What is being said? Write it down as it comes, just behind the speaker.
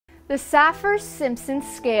The Saffir-Simpson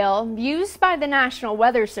scale used by the National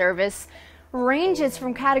Weather Service ranges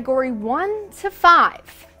from Category 1 to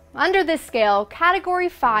 5. Under this scale, Category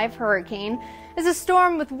 5 hurricane is a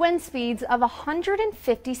storm with wind speeds of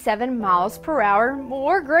 157 miles per hour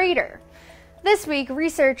or greater. This week,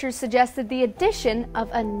 researchers suggested the addition of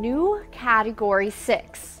a new Category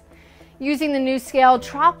 6. Using the new scale,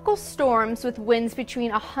 tropical storms with winds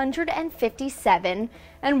between 157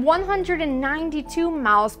 and 192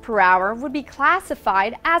 miles per hour would be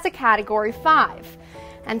classified as a Category 5,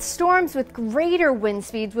 and storms with greater wind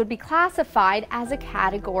speeds would be classified as a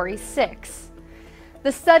Category 6.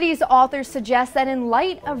 The study's authors suggest that in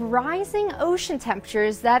light of rising ocean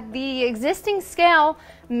temperatures that the existing scale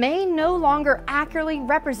may no longer accurately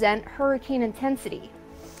represent hurricane intensity.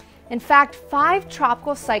 In fact, 5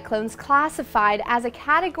 tropical cyclones classified as a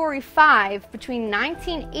Category 5 between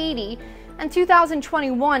 1980 and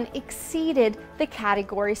 2021 exceeded the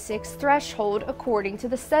Category 6 threshold according to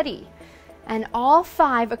the study. And all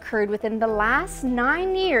 5 occurred within the last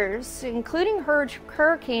 9 years, including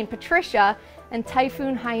Hurricane Patricia and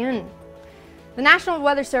Typhoon Haiyan. The National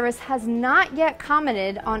Weather Service has not yet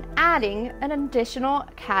commented on adding an additional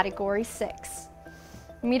Category 6.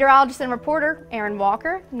 Meteorologist and reporter Aaron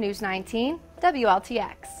Walker, News 19,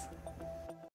 WLTX.